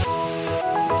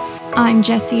I'm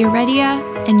Jessie Heredia,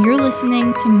 and you're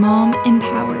listening to Mom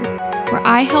Empowered, where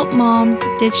I help moms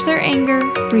ditch their anger,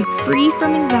 break free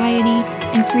from anxiety,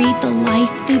 and create the life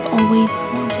they've always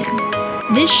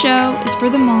wanted. This show is for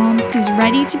the mom who's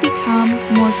ready to become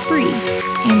more free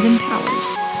and empowered.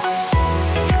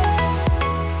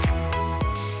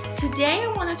 Today,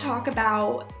 I want to talk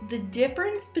about the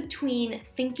difference between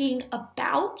thinking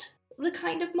about the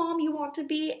kind of mom you want to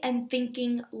be and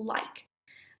thinking like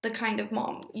the kind of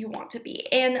mom you want to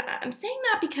be. And I'm saying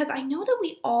that because I know that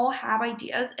we all have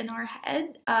ideas in our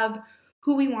head of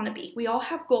who we want to be. We all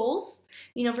have goals.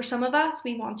 For some of us,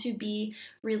 we want to be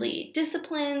really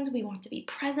disciplined, we want to be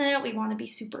present, we want to be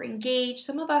super engaged.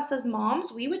 Some of us as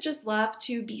moms, we would just love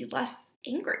to be less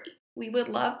angry. We would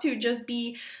love to just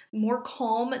be more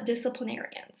calm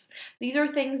disciplinarians. These are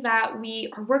things that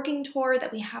we are working toward,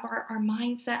 that we have our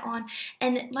mindset on.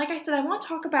 And like I said, I want to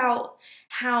talk about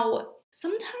how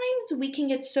sometimes we can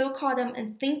get so caught up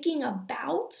in thinking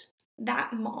about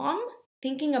that mom,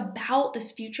 thinking about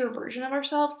this future version of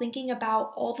ourselves, thinking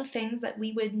about all the things that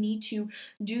we would need to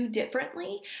do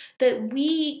differently, that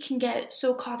we can get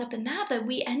so caught up in that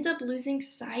we end up losing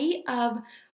sight of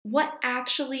what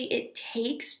actually it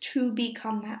takes to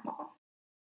become that mom.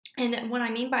 And what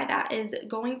I mean by that is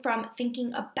going from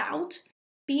thinking about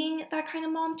being that kind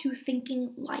of mom to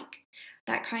thinking like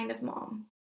that kind of mom.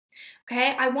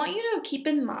 Okay, I want you to keep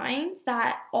in mind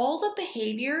that all the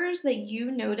behaviors that you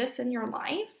notice in your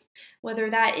life, whether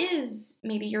that is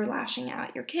maybe you're lashing out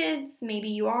at your kids, maybe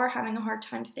you are having a hard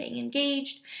time staying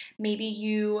engaged, maybe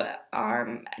you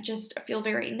just feel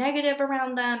very negative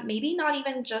around them, maybe not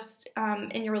even just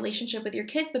in your relationship with your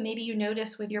kids, but maybe you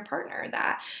notice with your partner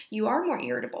that you are more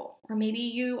irritable, or maybe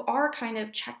you are kind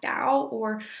of checked out,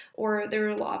 or there are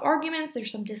a lot of arguments,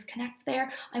 there's some disconnect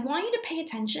there. I want you to pay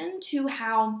attention to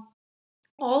how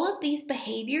all of these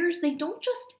behaviors, they don't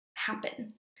just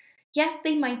happen. Yes,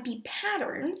 they might be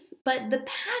patterns, but the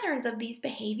patterns of these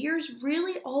behaviors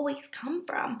really always come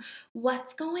from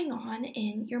what's going on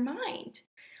in your mind.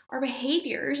 Our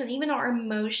behaviors and even our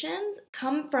emotions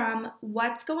come from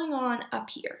what's going on up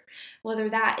here, whether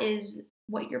that is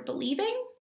what you're believing,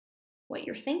 what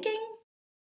you're thinking,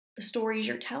 the stories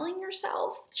you're telling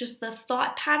yourself, just the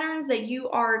thought patterns that you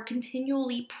are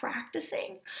continually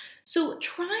practicing. So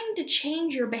trying to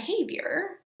change your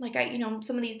behavior, like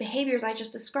some of these behaviors I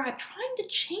just described, trying to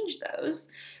change those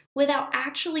without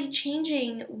actually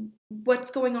changing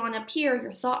what's going on up here,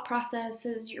 your thought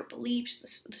processes, your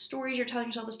beliefs, the stories you're telling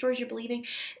yourself, the stories you're believing.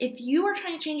 If you are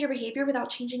trying to change your behavior without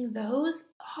changing those,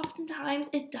 oftentimes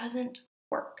it doesn't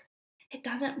work. It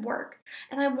doesn't work.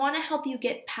 And I want to help you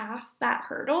get past that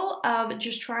hurdle of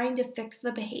just trying to fix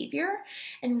the behavior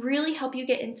and really help you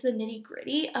get into the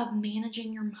nitty-gritty of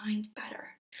managing your mind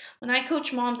better. When I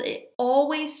coach moms, it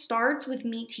always starts with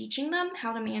me teaching them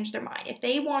how to manage their mind. If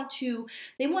they want to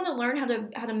learn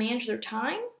how to manage their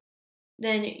time,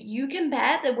 then you can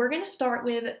bet that we're going to start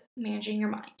with managing your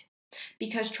mind.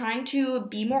 Because trying to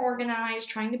be more organized,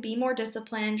 trying to be more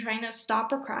disciplined, trying to stop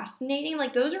procrastinating,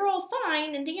 like those are all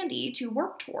fine and dandy to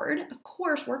work toward. Of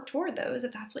course, work toward those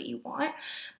if that's what you want.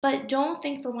 But don't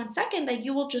think for 1 second that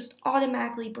you will just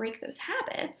automatically break those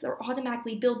habits or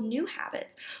automatically build new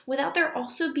habits without there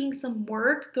also being some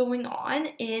work going on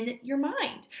in your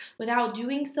mind, without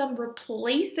doing some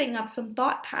replacing of some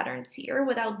thought patterns here,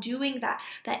 without doing that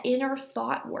inner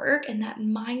thought work and that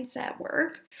mindset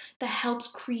work that helps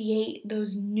create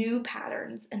those new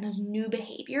patterns and those new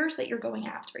behaviors that you're going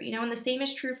after. And the same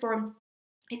is true for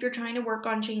if you're trying to work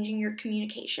on changing your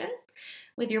communication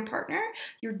with your partner,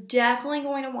 you're definitely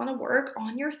going to want to work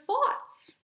on your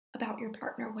thoughts about your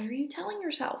partner. What are you telling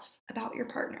yourself about your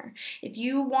partner? If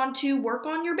you want to work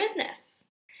on your business,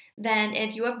 then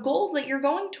if you have goals that you're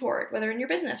going toward, whether in your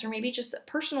business or maybe just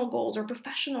personal goals or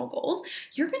professional goals,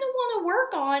 you're going to want to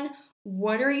work on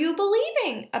what are you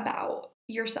believing about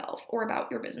yourself or about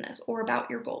your business or about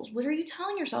your goals. What are you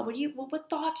telling yourself? What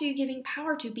thoughts are you giving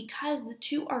power to? Because the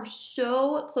two are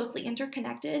so closely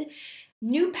interconnected.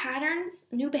 New patterns,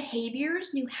 new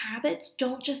behaviors, new habits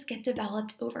don't just get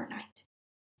developed overnight.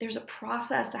 There's a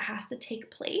process that has to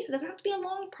take place. It doesn't have to be a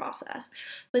long process,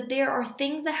 but there are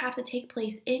things that have to take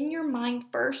place in your mind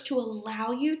first to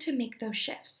allow you to make those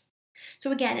shifts.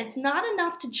 So again, it's not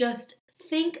enough to just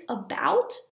think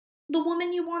about the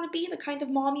woman you want to be, the kind of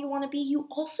mom you want to be. You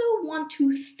also want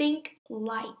to think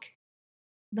like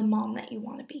the mom that you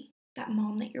want to be, that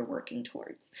mom that you're working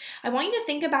towards. I want you to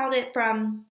think about it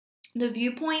from the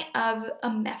viewpoint of a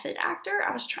method actor.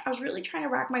 I was really trying to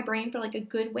rack my brain for like a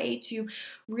good way to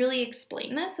really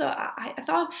explain this. So I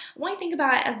thought, I want you to think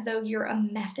about it as though you're a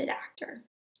method actor.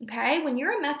 Okay, when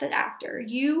you're a method actor,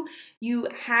 you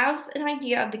have an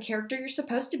idea of the character you're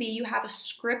supposed to be. You have a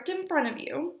script in front of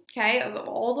you, okay, of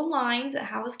all the lines,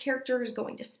 how this character is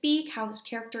going to speak, how this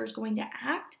character is going to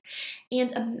act.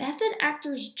 And a method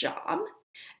actor's job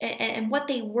and what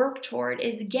they work toward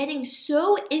is getting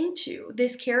so into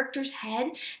this character's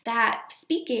head that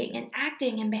speaking and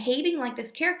acting and behaving like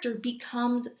this character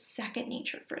becomes second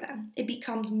nature for them. It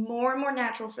becomes more and more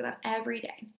natural for them every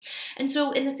day. And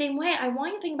so, in the same way, I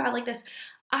want you to think about it like this.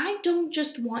 I don't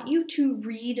just want you to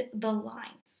read the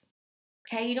lines.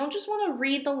 Okay? You don't just want to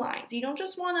read the lines. You don't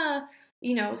just want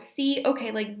to see,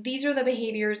 okay, like these are the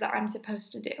behaviors that I'm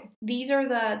supposed to do. These are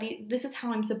this is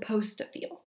how I'm supposed to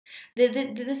feel.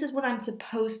 This is what I'm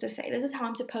supposed to say. This is how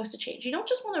I'm supposed to change. You don't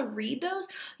just want to read those.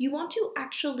 You want to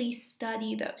actually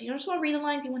study those. You don't just want to read the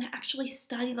lines. You want to actually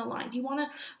study the lines. You want to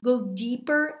go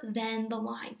deeper than the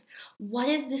lines. What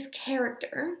is this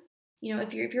character?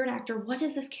 If you're an actor, what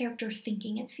is this character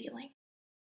thinking and feeling?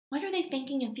 What are they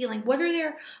thinking and feeling? What are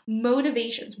their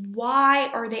motivations? Why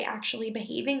are they actually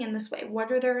behaving in this way?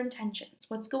 What are their intentions?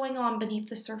 What's going on beneath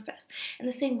the surface? In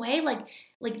the same way, like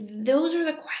those are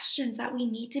the questions that we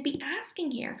need to be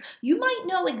asking here. You might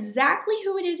know exactly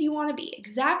who it is you want to be,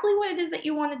 exactly what it is that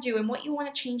you want to do and what you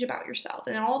want to change about yourself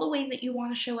and all the ways that you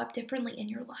want to show up differently in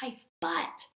your life.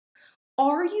 But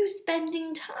are you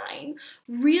spending time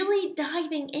really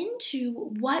diving into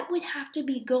what would have to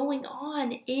be going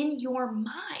on in your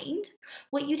mind,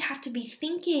 what you'd have to be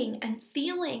thinking and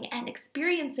feeling and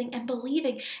experiencing and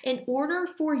believing in order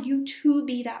for you to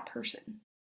be that person?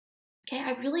 Okay,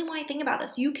 I really want you to think about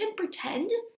this. You can pretend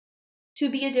to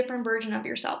be a different version of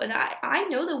yourself. And I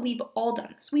know that we've all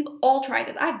done this. We've all tried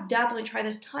this. I've definitely tried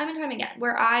this time and time again,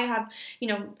 where I have,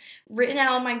 written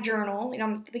out in my journal,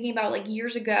 I'm thinking about like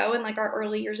years ago and like our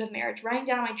early years of marriage, writing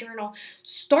down my journal,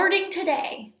 starting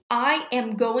today, I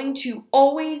am going to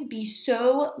always be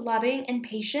so loving and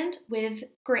patient with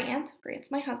Grant.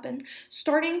 Grant's my husband.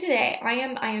 Starting today, I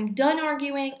am done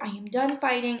arguing. I am done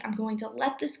fighting. I'm going to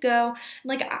let this go.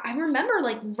 Like I remember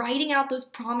like writing out those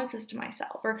promises to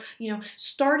myself, or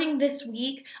starting this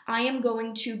week, I am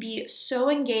going to be so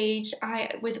engaged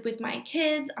with my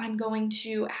kids. I'm going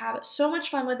to have so much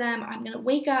fun with them. I'm going to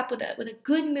wake up with a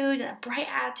good mood and a bright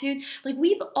attitude. Like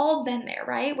we've all been there,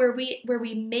 right? Where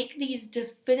we make these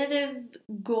definitive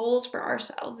goals for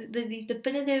ourselves, these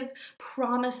definitive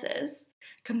promises,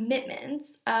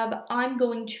 commitments of I'm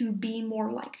going to be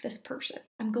more like this person.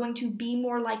 I'm going to be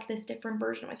more like this different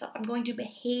version of myself. I'm going to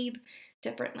behave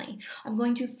differently. I'm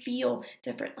going to feel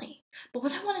differently. But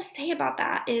what I want to say about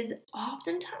that is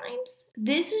oftentimes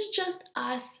this is just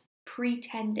us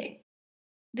pretending.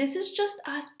 This is just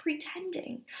us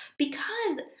pretending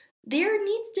because there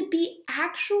needs to be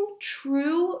actual,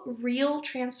 true, real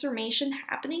transformation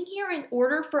happening here in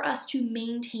order for us to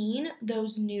maintain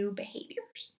those new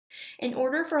behaviors. In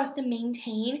order for us to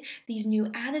maintain these new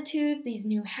attitudes, these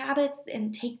new habits,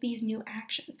 and take these new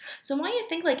actions. So I want you to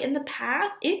think like in the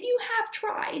past, if you have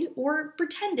tried or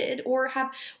pretended or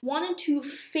have wanted to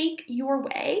fake your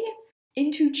way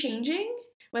into changing,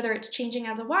 whether it's changing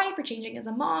as a wife or changing as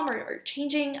a mom or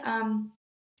changing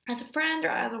as a friend or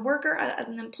as a worker, as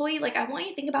an employee, like I want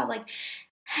you to think about like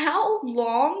how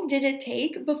long did it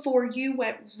take before you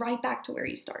went right back to where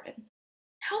you started?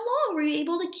 How long were you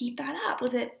able to keep that up?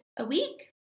 Was it a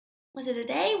week? Was it a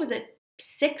day? Was it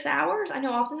 6 hours? I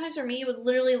know oftentimes for me it was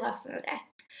literally less than a day.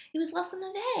 It was less than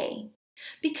a day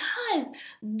because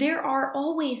there are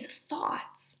always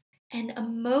thoughts and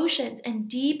emotions and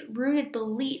deep rooted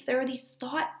beliefs. There are these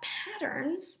thought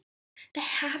patterns that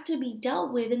have to be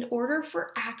dealt with in order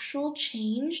for actual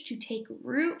change to take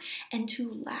root and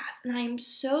to last. And I am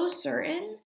so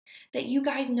certain that you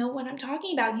guys know what I'm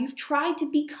talking about. You've tried to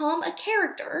become a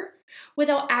character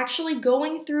without actually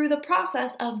going through the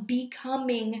process of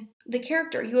becoming the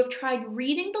character. You have tried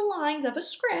reading the lines of a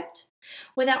script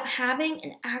without having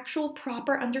an actual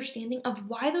proper understanding of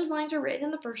why those lines are written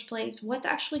in the first place, what's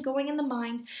actually going in the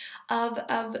mind of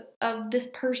this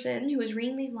person who is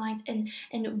reading these lines,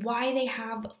 and why they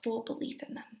have full belief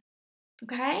in them.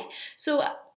 Okay? So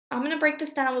I'm going to break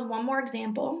this down with one more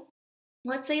example.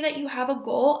 Let's say that you have a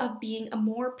goal of being a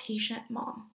more patient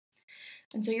mom.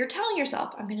 And so you're telling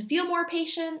yourself, I'm going to feel more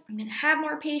patient. I'm going to have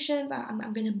more patience.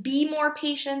 I'm going to be more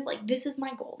patient. Like, this is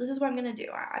my goal. This is what I'm going to do.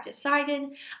 I've decided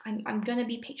I'm going to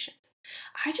be patient.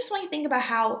 I just want you to think about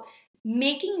how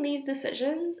making these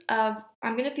decisions of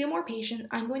I'm going to feel more patient,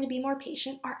 I'm going to be more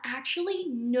patient, are actually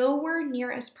nowhere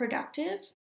near as productive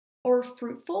or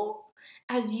fruitful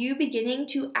as you beginning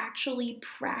to actually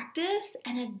practice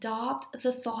and adopt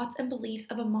the thoughts and beliefs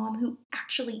of a mom who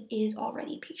actually is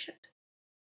already patient.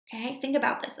 Okay, think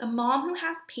about this. A mom who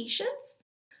has patience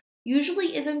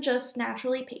usually isn't just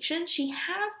naturally patient, she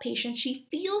has patience, she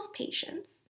feels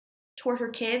patience toward her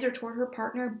kids or toward her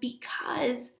partner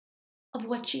because of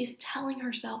what she is telling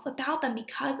herself about them,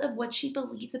 because of what she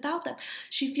believes about them.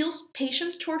 She feels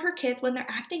patience toward her kids when they're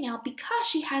acting out because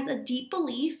she has a deep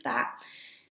belief that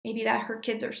maybe that her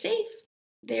kids are safe,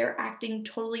 they're acting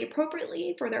totally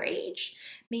appropriately for their age.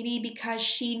 Maybe because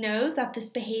she knows that this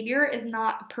behavior is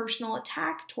not a personal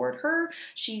attack toward her.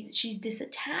 She's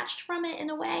disattached from it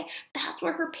in a way. That's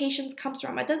where her patience comes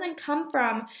from. It doesn't come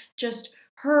from just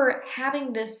her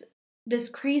having this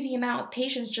crazy amount of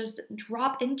patience just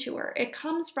drop into her. It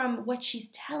comes from what she's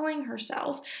telling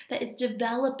herself that is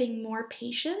developing more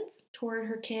patience toward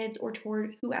her kids or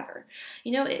toward whoever.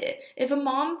 If a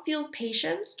mom feels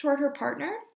patience toward her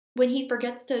partner when he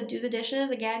forgets to do the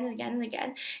dishes again and again and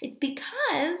again, it's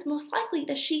because most likely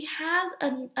that she has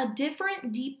a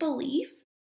different deep belief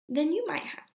than you might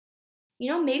have.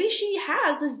 Maybe she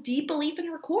has this deep belief in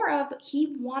her core of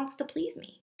he wants to please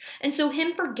me. And so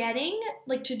him forgetting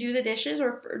like to do the dishes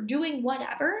or doing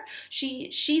whatever,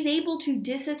 she's able to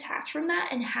disattach from that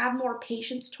and have more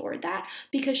patience toward that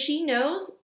because she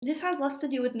knows this has less to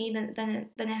do with me than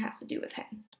it has to do with him.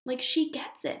 Like she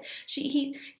gets it.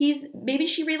 He's maybe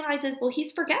she realizes, well,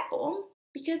 he's forgetful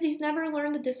because he's never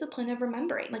learned the discipline of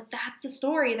remembering. Like that's the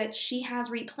story that she has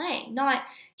replaying, not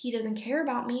he doesn't care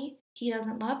about me, he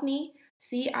doesn't love me.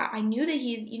 See, I knew that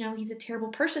he's a terrible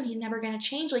person. He's never going to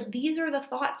change. Like, these are the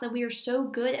thoughts that we are so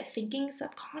good at thinking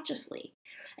subconsciously.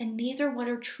 And these are what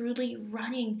are truly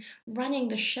running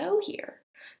the show here.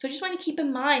 So I just want to keep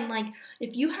in mind, like,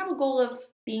 if you have a goal of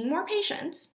being more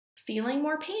patient, feeling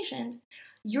more patient,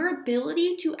 your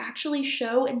ability to actually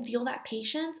show and feel that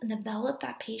patience and develop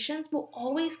that patience will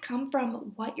always come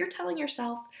from what you're telling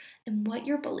yourself and what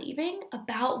you're believing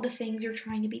about the things you're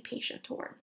trying to be patient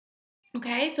toward.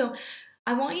 Okay, so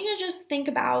I want you to just think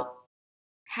about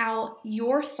how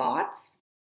your thoughts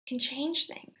can change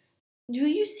things. Do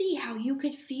you see how you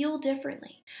could feel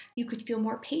differently? You could feel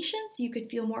more patience, you could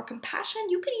feel more compassion,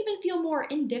 you could even feel more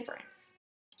indifference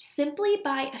simply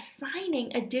by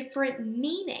assigning a different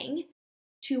meaning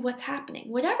to what's happening.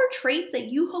 Whatever traits that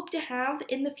you hope to have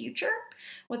in the future,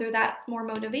 whether that's more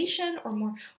motivation or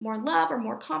more love or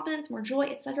more confidence, more joy,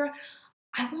 etc.,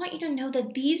 I want you to know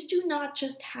that these do not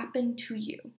just happen to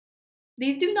you.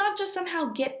 These do not just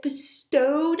somehow get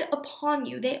bestowed upon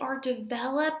you. They are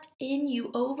developed in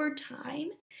you over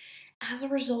time as a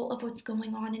result of what's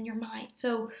going on in your mind.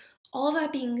 So, all of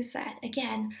that being said,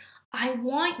 again, I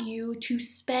want you to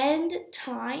spend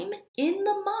time in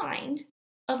the mind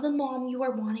of the mom you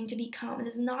are wanting to become. It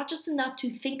is not just enough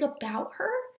to think about her.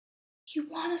 You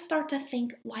want to start to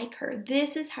think like her.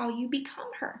 This is how you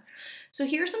become her. So,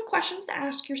 here's some questions to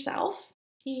ask yourself.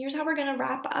 Here's how we're going to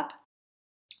wrap up.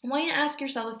 I want you to ask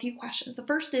yourself a few questions. The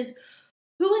first is,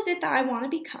 who is it that I want to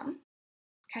become?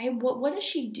 Okay, what does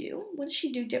she do? What does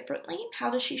she do differently? How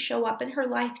does she show up in her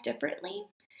life differently?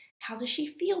 How does she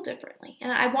feel differently?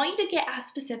 And I want you to get as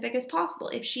specific as possible.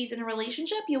 If she's in a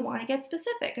relationship, you want to get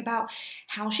specific about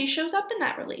how she shows up in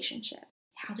that relationship.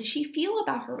 How does she feel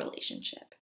about her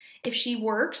relationship? If she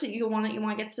works, you want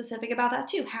to get specific about that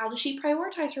too. How does she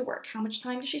prioritize her work? How much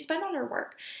time does she spend on her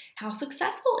work? How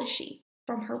successful is she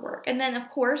from her work? And then, of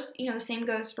course, the same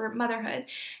goes for motherhood.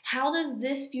 How does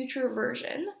this future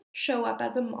version show up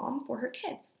as a mom for her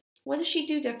kids? What does she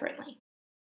do differently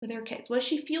with her kids? What does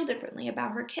she feel differently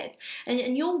about her kids?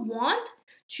 And you'll want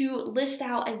to list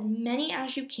out as many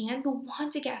as you can. You'll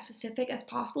want to get as specific as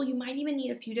possible. You might even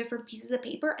need a few different pieces of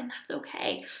paper, and that's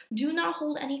okay. Do not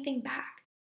hold anything back.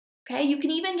 Okay, you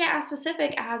can even get as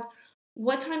specific as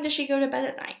what time does she go to bed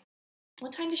at night?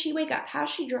 What time does she wake up? How does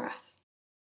she dress?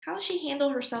 How does she handle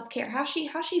her self-care? How she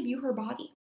view her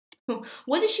body?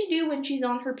 What does she do when she's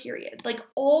on her period? Like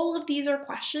all of these are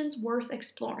questions worth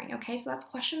exploring, okay? So that's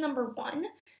question number 1.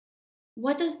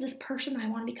 What does this person I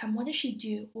want to become, what does she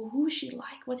do? Well, who is she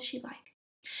like? What is she like?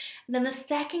 And then the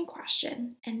second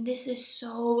question, and this is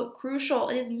so crucial,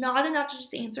 it is not enough to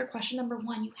just answer question number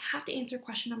 1. You have to answer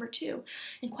question number 2.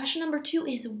 And question number 2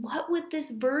 is, what would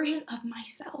this version of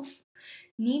myself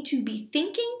need to be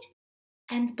thinking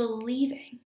and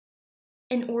believing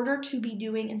in order to be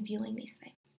doing and feeling these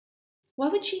things?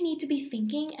 What would she need to be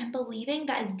thinking and believing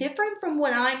that is different from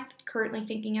what I'm currently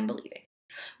thinking and believing?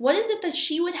 What is it that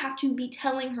she would have to be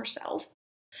telling herself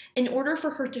in order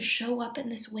for her to show up in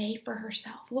this way for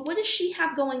herself? What does she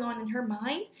have going on in her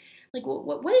mind? Like,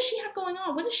 what does she have going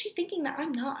on? What is she thinking that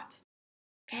I'm not?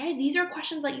 Okay, these are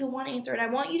questions that you'll want to answer, and I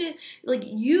want you to like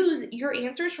use your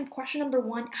answers from question number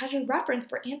 1 as your reference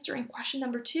for answering question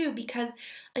number 2, because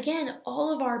again,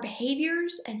 all of our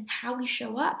behaviors and how we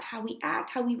show up, how we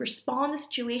act, how we respond to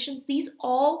situations, these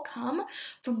all come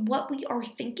from what we are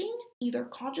thinking, either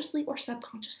consciously or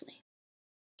subconsciously.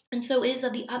 And so it is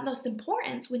of the utmost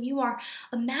importance when you are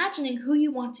imagining who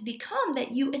you want to become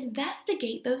that you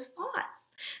investigate those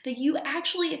thoughts, that you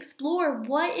actually explore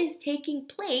what is taking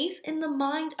place in the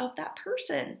mind of that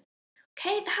person.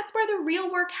 Okay, that's where the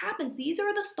real work happens. These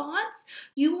are the thoughts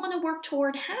you want to work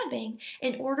toward having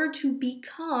in order to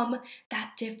become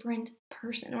that different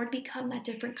person, or to become that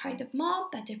different kind of mom,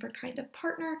 that different kind of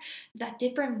partner, that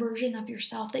different version of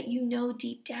yourself that you know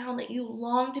deep down that you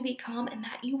long to become and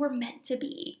that you were meant to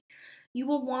be. You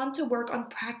will want to work on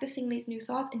practicing these new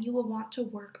thoughts, and you will want to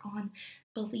work on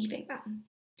believing them.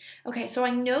 Okay, so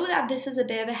I know that this is a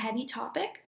bit of a heavy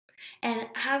topic, and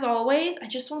as always, I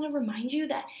just want to remind you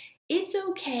that it's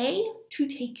okay to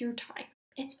take your time.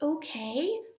 It's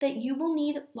okay that you will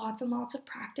need lots and lots of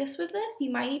practice with this.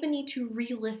 You might even need to re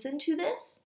listen to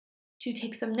this, to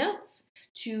take some notes,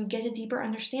 to get a deeper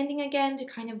understanding again, to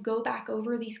kind of go back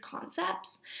over these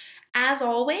concepts. As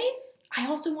always, I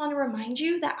also want to remind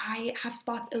you that I have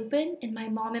spots open in my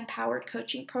Mom Empowered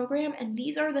coaching program, and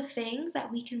these are the things that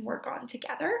we can work on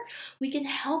together. We can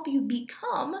help you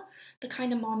become the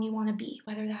kind of mom you want to be,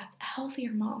 whether that's a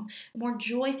healthier mom, a more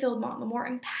joy filled mom, a more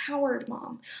empowered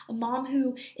mom, a mom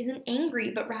who isn't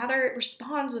angry but rather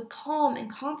responds with calm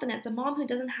and confidence, a mom who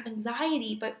doesn't have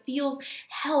anxiety but feels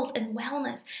health and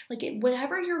wellness.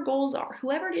 Whatever your goals are,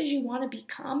 whoever it is you want to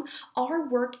become, our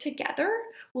work together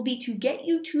will be to get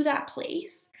you to that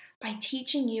place by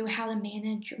teaching you how to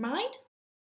manage your mind,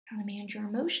 how to manage your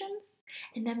emotions,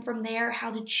 and then from there,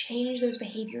 how to change those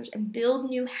behaviors and build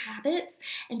new habits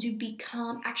and to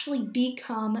actually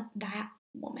become that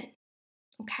woman.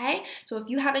 Okay, so if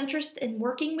you have interest in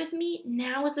working with me,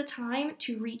 now is the time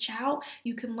to reach out.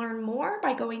 You can learn more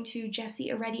by going to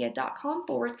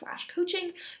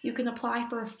jessieheredia.com/coaching. You can apply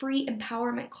for a free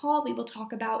empowerment call. We will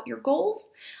talk about your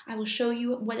goals. I will show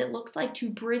you what it looks like to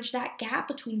bridge that gap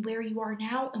between where you are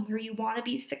now and where you want to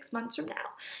be 6 months from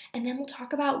now. And then we'll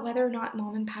talk about whether or not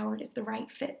Mom Empowered is the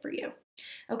right fit for you.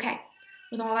 Okay,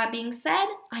 with all that being said,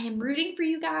 I am rooting for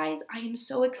you guys. I am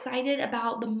so excited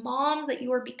about the moms that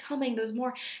you are becoming, those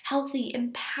more healthy,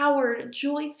 empowered,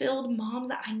 joy-filled moms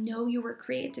that I know you were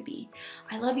created to be.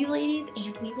 I love you, ladies,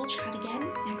 and we will chat again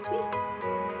next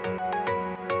week.